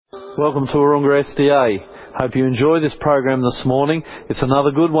Welcome to Wahroonga SDA. Hope you enjoy this program this morning. It's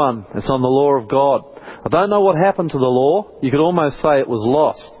another good one. It's on the law of God. I don't know what happened to the law. You could almost say it was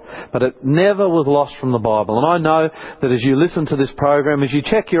lost. But it never was lost from the Bible. And I know that as you listen to this program, as you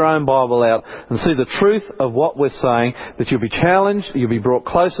check your own Bible out and see the truth of what we're saying, that you'll be challenged, you'll be brought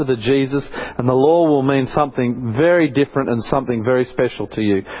closer to Jesus, and the law will mean something very different and something very special to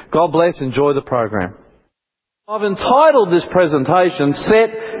you. God bless. Enjoy the program. I've entitled this presentation,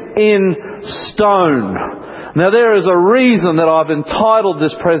 Set in Stone. Now there is a reason that I've entitled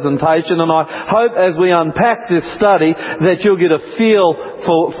this presentation, and I hope as we unpack this study that you'll get a feel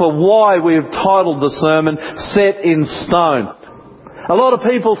for why we've titled the sermon, Set in Stone. A lot of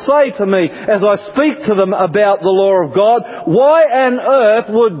people say to me, as I speak to them about the law of God, why on earth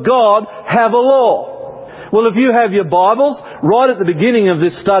would God have a law? Well, if you have your Bibles, right at the beginning of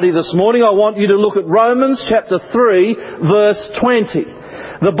this study this morning, I want you to look at Romans chapter 3, verse 20.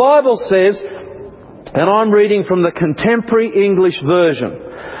 The Bible says, and I'm reading from the Contemporary English Version,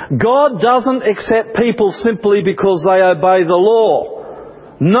 God doesn't accept people simply because they obey the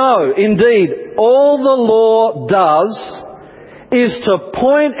law. No, indeed, all the law does is to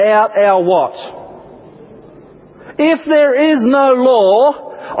point out our what? If there is no law,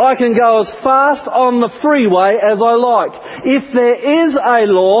 I can go as fast on the freeway as I like. If there is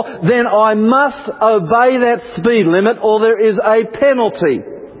a law, then I must obey that speed limit or there is a penalty.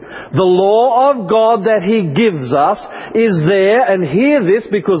 The law of God that He gives us is there, and hear this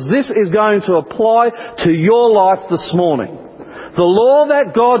because this is going to apply to your life this morning. The law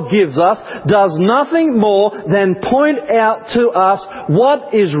that God gives us does nothing more than point out to us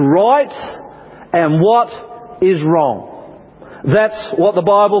what is right and what is wrong. That's what the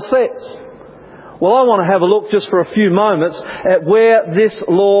Bible says. Well, I want to have a look just for a few moments at where this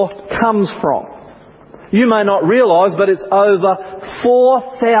law comes from. You may not realise, but it's over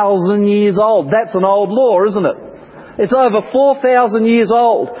 4,000 years old. That's an old law, isn't it? It's over 4,000 years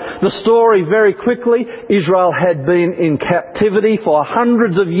old. The story, very quickly, Israel had been in captivity for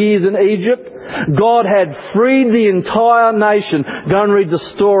hundreds of years in Egypt. God had freed the entire nation. Go and read the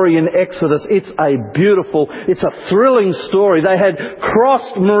story in Exodus. It's a thrilling story. They had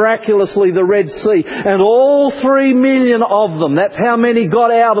crossed miraculously the Red Sea, and all 3 million of them, that's how many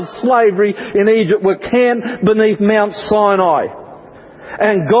got out of slavery in Egypt, were camped beneath Mount Sinai.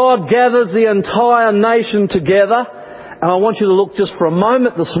 And God gathers the entire nation together. And I want you to look just for a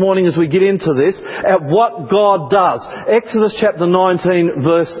moment this morning as we get into this at what God does. Exodus chapter 19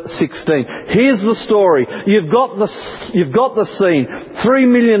 verse 16. Here's the story. You've got the scene. 3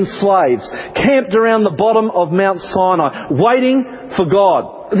 million slaves camped around the bottom of Mount Sinai waiting for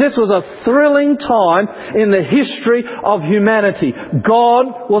God. This was a thrilling time in the history of humanity.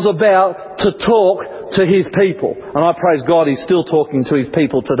 God was about to talk to His people. And I praise God He's still talking to His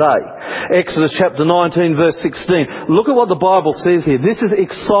people today. Exodus chapter 19 verse 16. Look at what the Bible says here. This is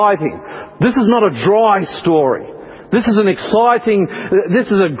exciting. This is not a dry story. This is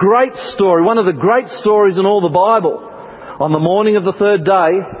a great story. One of the great stories in all the Bible. On the morning of the third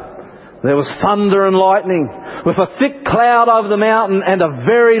day, there was thunder and lightning, with a thick cloud over the mountain and a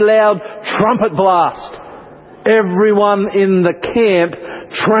very loud trumpet blast. Everyone in the camp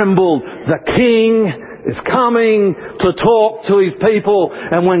trembled. The king is coming to talk to his people.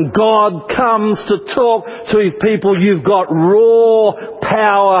 And when God comes to talk to His people, you've got raw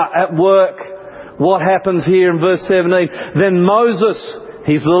power at work. What happens here in verse 17? Then Moses,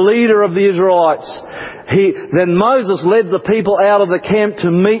 he's the leader of the Israelites. Then Moses led the people out of the camp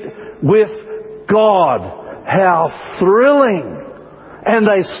to meet with God. How thrilling! And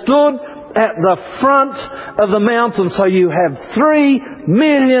they stood at the front of the mountain. So you have 3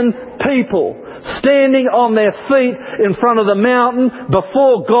 million people standing on their feet in front of the mountain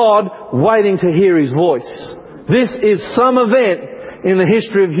before God, waiting to hear His voice. This is some event in the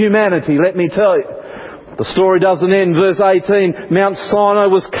history of humanity, let me tell you. The story doesn't end. Verse 18, Mount Sinai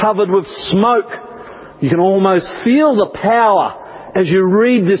was covered with smoke. You can almost feel the power as you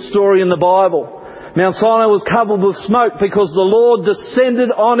read this story in the Bible. Mount Sinai was covered with smoke because the Lord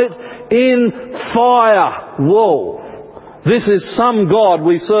descended on it in fire. Whoa! This is some God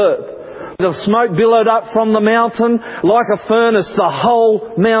we serve. The smoke billowed up from the mountain like a furnace. The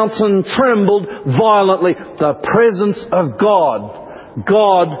whole mountain trembled violently. The presence of God.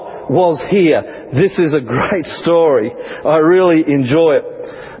 God was here. This is a great story. I really enjoy it.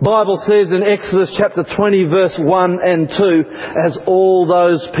 Bible says in Exodus chapter 20 verse 1 and 2, as all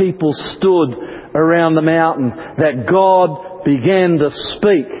those people stood around the mountain, that God began to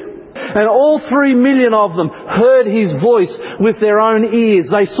speak. And all 3 million of them heard His voice with their own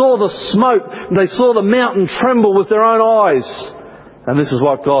ears. They saw the smoke. They saw the mountain tremble with their own eyes. And this is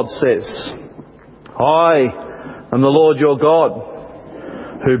what God says. I am the Lord your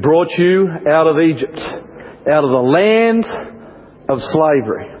God, who brought you out of Egypt, out of the land of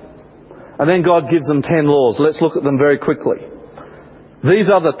slavery. And then God gives them 10 laws. Let's look at them very quickly.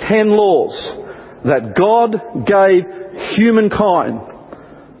 These are the 10 laws that God gave humankind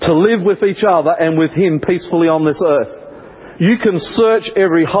to live with each other and with Him peacefully on this earth. You can search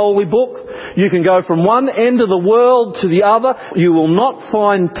every holy book. You can go from one end of the world to the other. You will not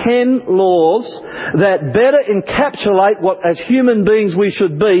find 10 laws that better encapsulate what as human beings we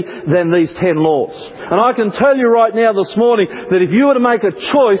should be than these 10 laws. And I can tell you right now this morning that if you were to make a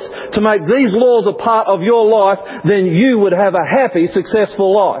choice to make these laws a part of your life, then you would have a happy,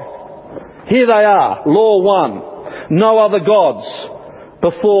 successful life. Here they are. Law 1. No other gods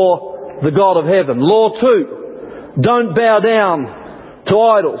before the God of heaven. Law 2. Don't bow down to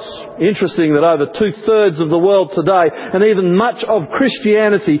idols. Interesting that over 2/3 of the world today, and even much of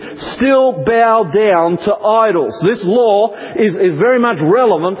Christianity, still bow down to idols. This law is very much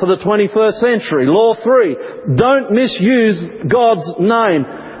relevant for the 21st century. Law 3, don't misuse God's name.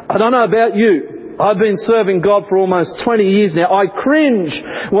 I don't know about you. I've been serving God for almost 20 years now. I cringe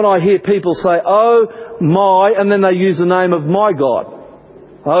when I hear people say, oh my, and then they use the name of my God.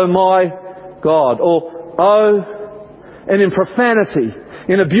 Oh my God. Or, oh, and in profanity,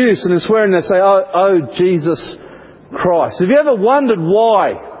 in abuse and in swearing, they say, oh Jesus Christ. Have you ever wondered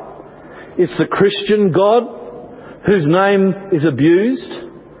why it's the Christian God whose name is abused?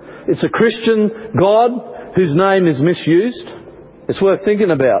 It's a Christian God whose name is misused? It's worth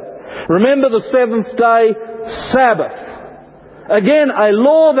thinking about. Remember the seventh day Sabbath. Again, a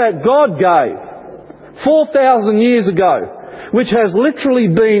law that God gave 4,000 years ago, which has literally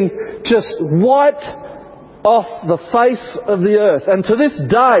been just wiped off the face of the earth. And to this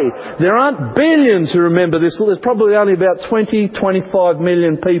day, there aren't billions who remember this. There's probably only about 20, 25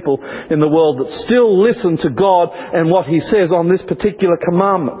 million people in the world that still listen to God and what He says on this particular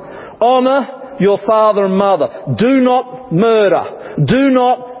commandment. Honour your father and mother. Do not murder. Do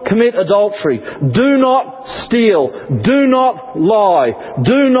not commit adultery. Do not steal. Do not lie.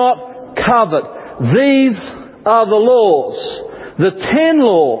 Do not covet. These are the laws, the 10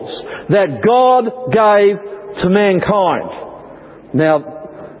 laws that God gave to mankind. Now,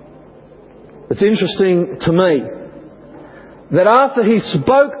 it's interesting to me that after He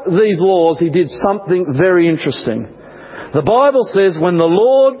spoke these laws, He did something very interesting. The Bible says when the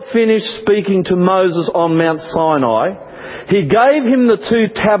Lord finished speaking to Moses on Mount Sinai, He gave him the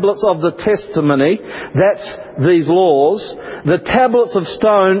 2 tablets of the testimony, that's these laws, the tablets of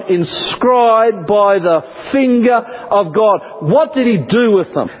stone inscribed by the finger of God. What did He do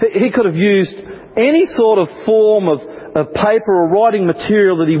with them? He could have used any sort of form of paper or writing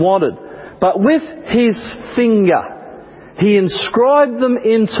material that He wanted. But with His finger, He inscribed them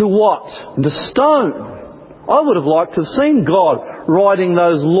into what? Into stone. I would have liked to have seen God writing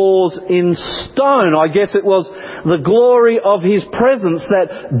those laws in stone. I guess it was the glory of His presence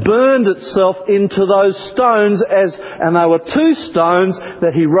that burned itself into those stones, and they were 2 stones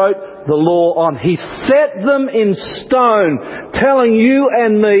that He wrote the law on. He set them in stone, telling you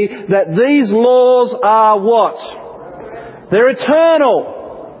and me that these laws are what? They're eternal.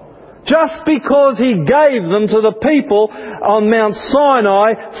 Just because He gave them to the people on Mount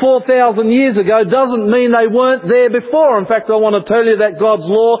Sinai 4,000 years ago doesn't mean they weren't there before. In fact, I want to tell you that God's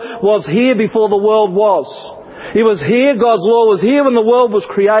law was here before the world was. It was here, God's law was here when the world was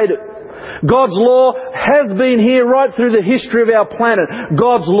created. God's law has been here right through the history of our planet.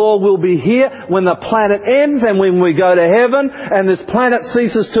 God's law will be here when the planet ends and when we go to heaven and this planet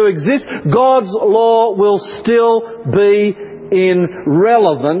ceases to exist. God's law will still be in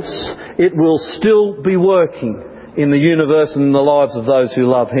relevance. It will still be working in the universe and in the lives of those who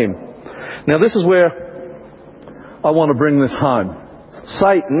love Him. Now this is where I want to bring this home.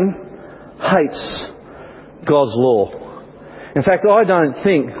 Satan hates God's law. In fact, I don't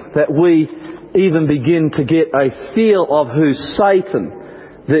think that we even begin to get a feel of who Satan,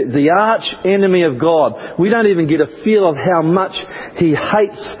 the arch enemy of God, we don't even get a feel of how much he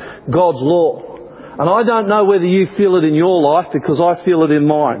hates God's law. And I don't know whether you feel it in your life, because I feel it in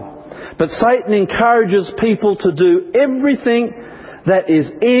mine. But Satan encourages people to do everything that is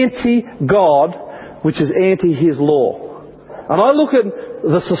anti-God, which is anti-His law. And I look at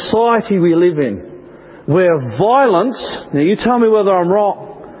the society we live in, where violence, now you tell me whether I'm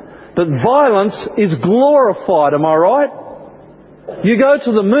wrong, but violence is glorified, am I right? You go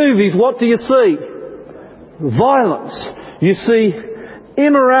to the movies, what do you see? Violence. You see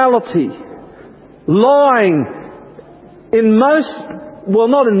immorality, lying in most well,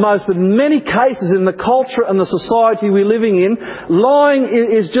 not in most, but in many cases in the culture and the society we're living in, lying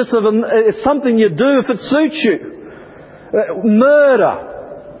is just it's something you do if it suits you. Murder.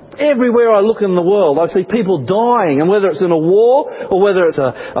 Everywhere I look in the world, I see people dying, and whether it's in a war, or whether it's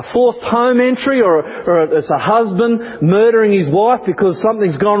a forced home entry, or it's a husband murdering his wife because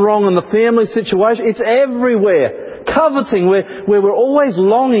something's gone wrong in the family situation, it's everywhere. Coveting, where we're always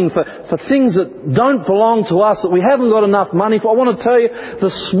longing for things that don't belong to us, that we haven't got enough money for. I want to tell you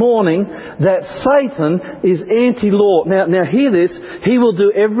this morning that Satan is anti-law. Now hear this, he will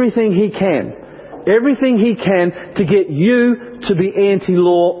do everything he can to get you to be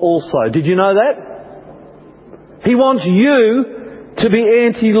anti-law also. Did you know that? He wants you to be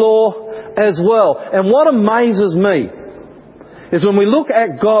anti-law as well. And what amazes me is when we look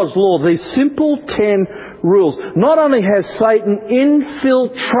at God's law, these simple 10 rules, not only has Satan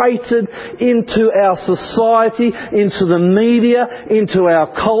infiltrated into our society, into the media, into our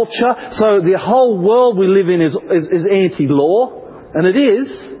culture, so the whole world we live in is anti-law, and it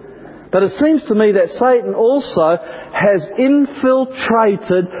is. But it seems to me that Satan also has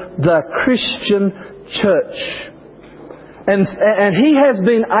infiltrated the Christian church. And he has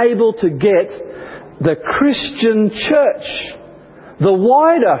been able to get the Christian church, the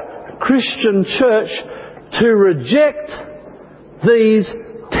wider Christian church, to reject these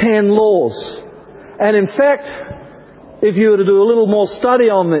 10 laws. And in fact, if you were to do a little more study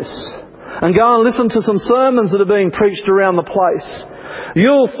on this and go and listen to some sermons that are being preached around the place,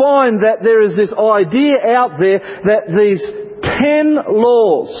 you'll find that there is this idea out there that these 10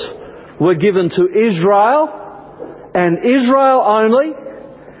 laws were given to Israel and Israel only.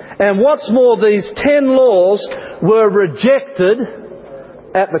 And what's more, these 10 laws were rejected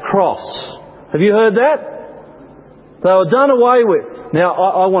at the cross. Have you heard that? They were done away with. Now,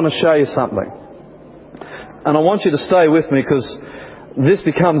 I want to show you something. And I want you to stay with me because this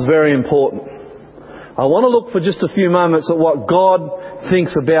becomes very important. I want to look for just a few moments at what God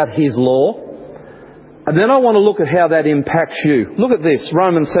thinks about His law. And then I want to look at how that impacts you. Look at this,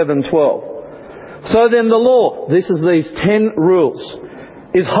 Romans 7:12. So then the law, this is these 10 rules,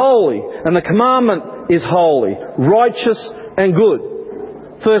 is holy, and the commandment is holy, righteous and good.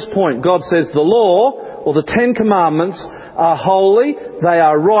 First point, God says the law, or the 10 commandments, are holy, they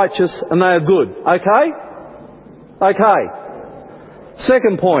are righteous, and they are good. Okay? Okay.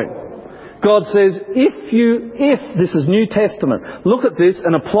 Second point, God says, if this is New Testament, look at this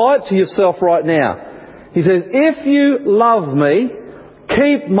and apply it to yourself right now. He says, if you love me,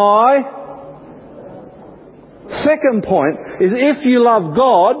 keep my... Second point is, if you love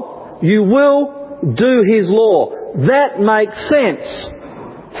God, you will do His law. That makes sense.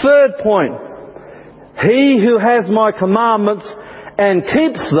 Third point, he who has my commandments and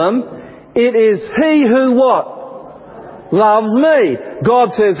keeps them, it is he who what? Loves me.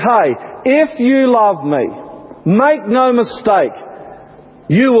 God says, hey, if you love me, make no mistake,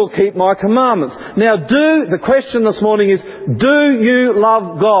 you will keep my commandments. Now the question this morning is, do you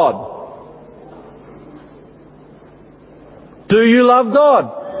love God? Do you love God?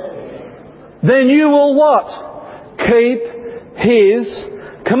 Then you will what? Keep His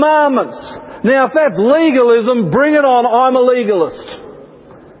commandments. Now if that's legalism, bring it on, I'm a legalist.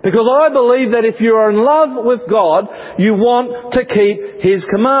 Because I believe that if you are in love with God, you want to keep His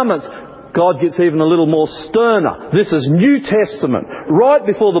commandments. God gets even a little more sterner. This is New Testament, right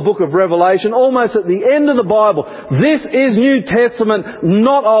before the book of Revelation, almost at the end of the Bible. This is New Testament,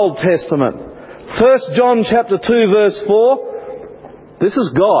 not Old Testament. 1 John chapter 2 verse 4. This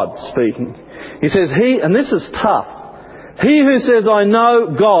is God speaking. He says, and this is tough, he who says, I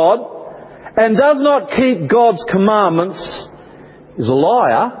know God, and does not keep God's commandments is a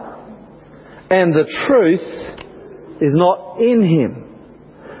liar, and the truth is not in him.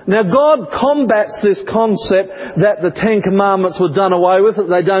 Now God combats this concept that the 10 commandments were done away with, that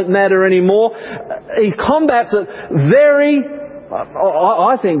they don't matter anymore. He combats it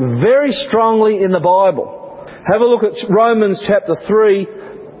I think very strongly in the Bible. Have a look at Romans chapter 3,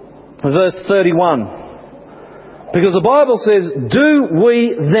 verse 31. Because the Bible says, do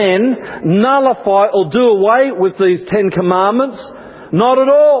we then nullify or do away with these 10 commandments? Not at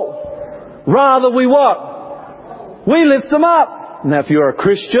all. Rather we what? We lift them up. Now if you're a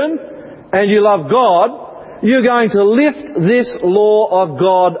Christian and you love God, you're going to lift this law of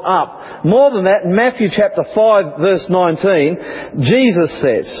God up. More than that, in Matthew chapter 5 verse 19, Jesus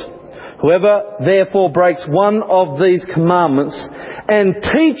says, whoever therefore breaks one of these commandments and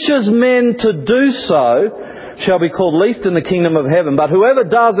teaches men to do so shall be called least in the kingdom of heaven. But whoever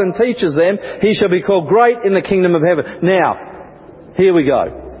does and teaches them, he shall be called great in the kingdom of heaven. Now, here we go.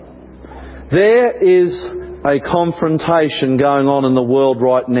 There is a confrontation going on in the world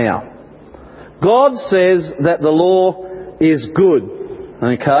right now. God says that the law is good.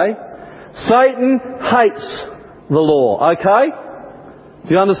 Okay? Satan hates the law. Okay?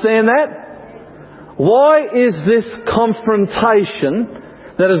 Do you understand that? Why is this confrontation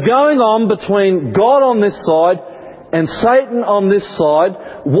that is going on between God on this side and Satan on this side,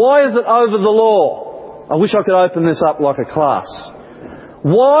 why is it over the law? I wish I could open this up like a class.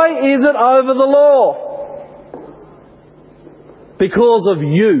 Why is it over the law? Because of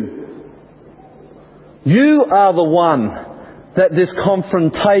you. You are the one that this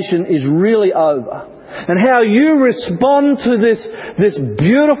confrontation is really over. And how you respond to this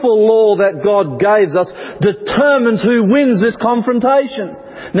beautiful law that God gave us determines who wins this confrontation.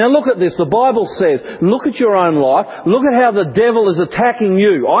 Now look at this. The Bible says, look at your own life. Look at how the devil is attacking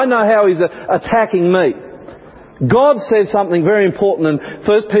you. I know how he's attacking me. God says something very important in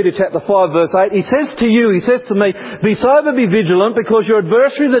 1 Peter chapter 5 verse 8. He says to you, he says to me, be sober, be vigilant, because your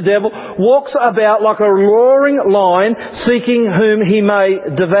adversary the devil walks about like a roaring lion, seeking whom he may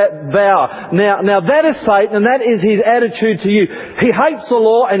devour. Now that is Satan, and that is his attitude to you. He hates the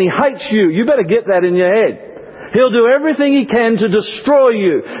law and he hates you. You better get that in your head. He'll do everything he can to destroy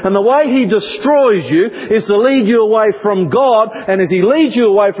you. And the way he destroys you is to lead you away from God. And as he leads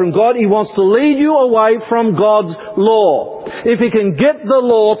you away from God, he wants to lead you away from God's law. If he can get the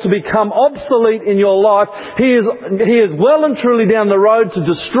law to become obsolete in your life, he is well and truly down the road to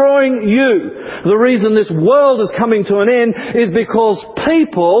destroying you. The reason this world is coming to an end is because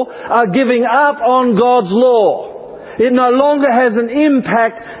people are giving up on God's law. It no longer has an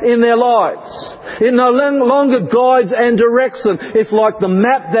impact in their lives. It no longer guides and directs them. It's like the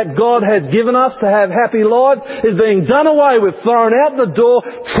map that God has given us to have happy lives is being done away with, thrown out the door,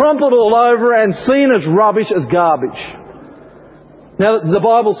 trampled all over and seen as rubbish, as garbage. Now the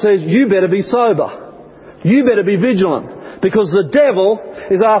Bible says you better be sober. You better be vigilant, because the devil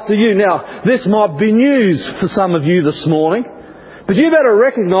is after you. Now this might be news for some of you this morning. But you better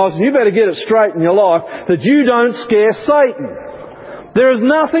recognise and you better get it straight in your life that you don't scare Satan. There is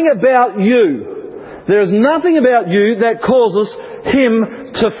nothing about you. There is nothing about you that causes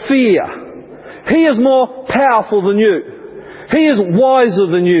him to fear. He is more powerful than you. He is wiser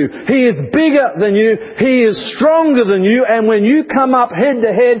than you. He is bigger than you. He is stronger than you. And when you come up head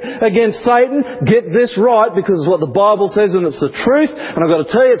to head against Satan, get this right, because it's what the Bible says and it's the truth. And I've got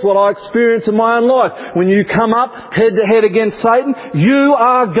to tell you, it's what I experience in my own life. When you come up head to head against Satan, you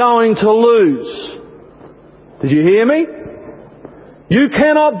are going to lose. Did you hear me? You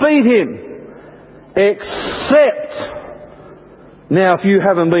cannot beat him. Except... Now, if you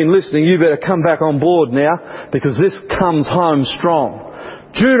haven't been listening, you better come back on board now, because this comes home strong.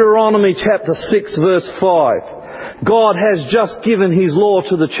 Deuteronomy chapter 6 verse 5. God has just given His law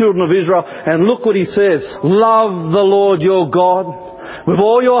to the children of Israel, and look what He says. Love the Lord your God with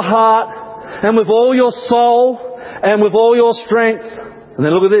all your heart, and with all your soul, and with all your strength. And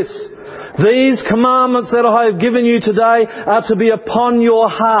then look at this. These commandments that I have given you today are to be upon your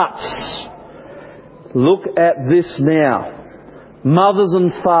hearts. Look at this now. Mothers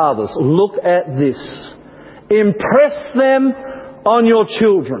and fathers, look at this. Impress them on your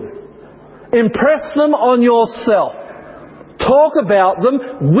children. Impress them on yourself. Talk about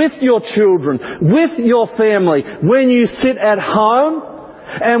them with your children, with your family, when you sit at home,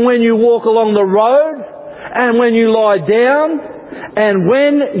 and when you walk along the road, and when you lie down, and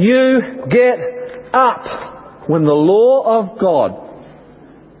when you get up. When the law of God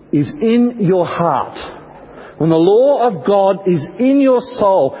is in your heart, when the law of God is in your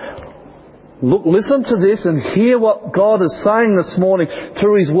soul, look, listen to this and hear what God is saying this morning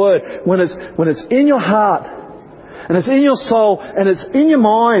through His Word. When it's in your heart, and it's in your soul, and it's in your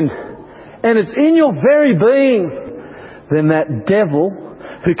mind, and it's in your very being, then that devil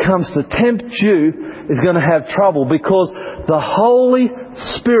who comes to tempt you is going to have trouble, because the Holy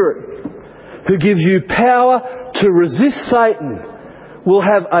Spirit, who gives you power to resist Satan, will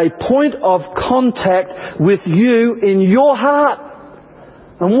have a point of contact with you in your heart.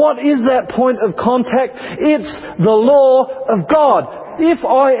 And what is that point of contact? It's the law of God. If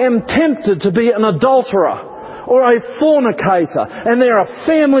I am tempted to be an adulterer or a fornicator, and there are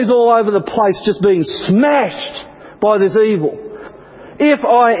families all over the place just being smashed by this evil. If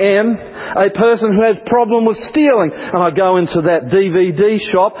I am a person who has problem with stealing, and I go into that DVD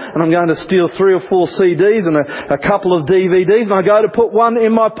shop and I'm going to steal 3 or 4 CDs and a couple of DVDs, and I go to put one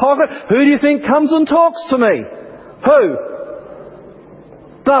in my pocket, who do you think comes and talks to me? Who?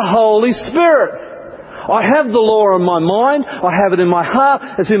 The Holy Spirit. I have the law in my mind, I have it in my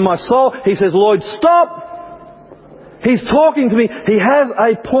heart, it's in my soul. He says, Lloyd, stop. He's talking to me. He has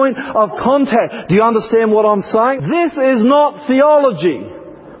a point of contact. Do you understand what I'm saying? This is not theology.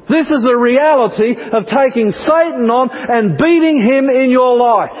 This is the reality of taking Satan on and beating him in your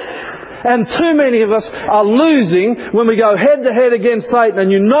life. And too many of us are losing when we go head to head against Satan.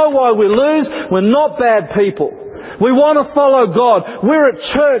 And you know why we lose? We're not bad people. We want to follow God. We're at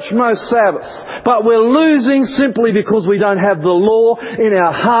church most Sabbaths. But we're losing simply because we don't have the law in our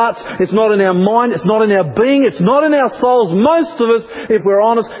hearts. It's not in our mind. It's not in our being. It's not in our souls. Most of us, if we're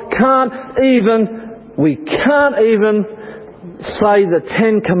honest, can't even say the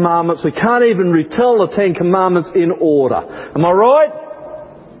 10 Commandments. We can't even retell the 10 Commandments in order. Am I right?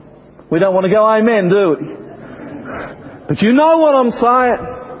 We don't want to go amen, do we? But you know what I'm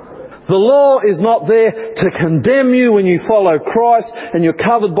saying. The law is not there to condemn you when you follow Christ and you're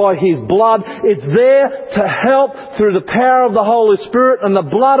covered by His blood. It's there to help through the power of the Holy Spirit and the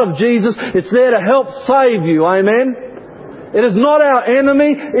blood of Jesus. It's there to help save you. Amen. It is not our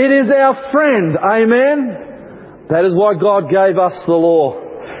enemy. It is our friend. Amen. That is why God gave us the law.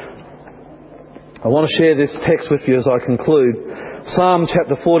 I want to share this text with you as I conclude. Psalm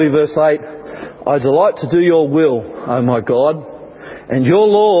chapter 40 verse 8. I delight to do your will, O my God, and your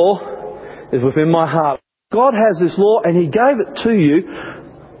law is within my heart. God has this law and He gave it to you.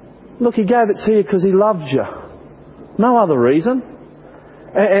 Look, He gave it to you because He loves you. No other reason.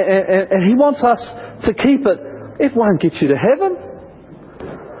 And He wants us to keep it. It won't get you to heaven.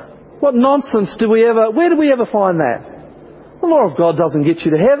 What nonsense where do we ever find that? The law of God doesn't get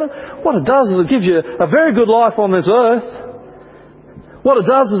you to heaven. What it does is it gives you a very good life on this earth. What it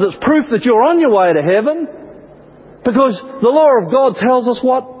does is it's proof that you're on your way to heaven. Because the law of God tells us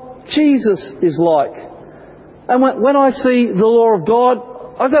what Jesus is like. And when I see the law of God,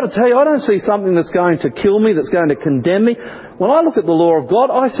 I've got to tell you, I don't see something that's going to kill me, that's going to condemn me. When I look at the law of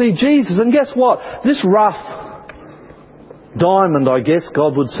God, I see Jesus. And guess what? This rough diamond, I guess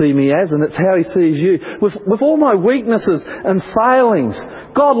God would see me as, and it's how He sees you. With all my weaknesses and failings,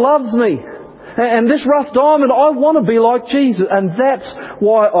 God loves me. And this rough diamond, I want to be like Jesus. And that's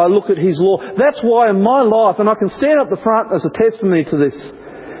why I look at His law. That's why in my life, and I can stand up the front as a testimony to this,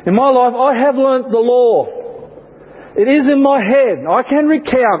 in my life I have learnt the law. It is in my head. I can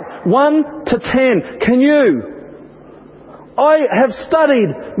recount 1 to 10. Can you? I have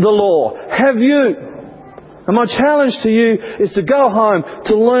studied the law. Have you? And my challenge to you is to go home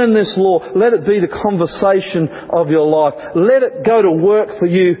to learn this law. Let it be the conversation of your life. Let it go to work for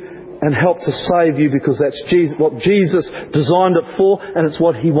you and help to save you, because that's what Jesus designed it for, and it's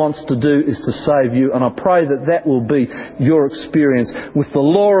what He wants to do, is to save you. And I pray that that will be your experience with the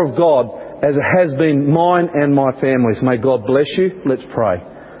law of God as it has been mine and my family's. May God bless you. Let's pray.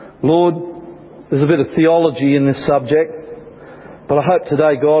 Lord, there's a bit of theology in this subject, but I hope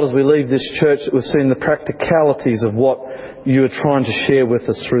today, God, as we leave this church, that we've seen the practicalities of what You are trying to share with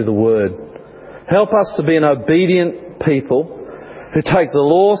us through the Word. Help us to be an obedient people who take the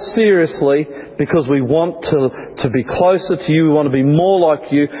law seriously, because we want to be closer to You, we want to be more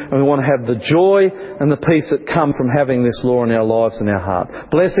like You, and we want to have the joy and the peace that come from having this law in our lives and our heart.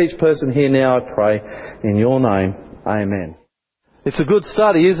 Bless each person here now, I pray, in Your name. Amen. It's a good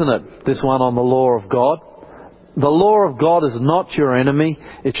study, isn't it? This one on the law of God. The law of God is not your enemy,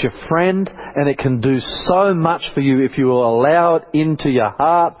 it's your friend, and it can do so much for you if you will allow it into your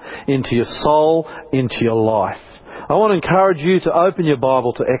heart, into your soul, into your life. I want to encourage you to open your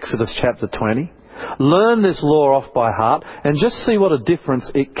Bible to Exodus chapter 20. Learn this law off by heart and just see what a difference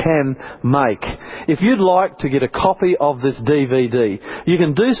it can make. If you'd like to get a copy of this DVD, you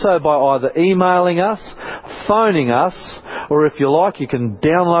can do so by either emailing us, phoning us, or if you like, you can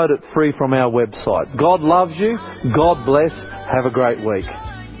download it free from our website. God loves you. God bless. Have a great week.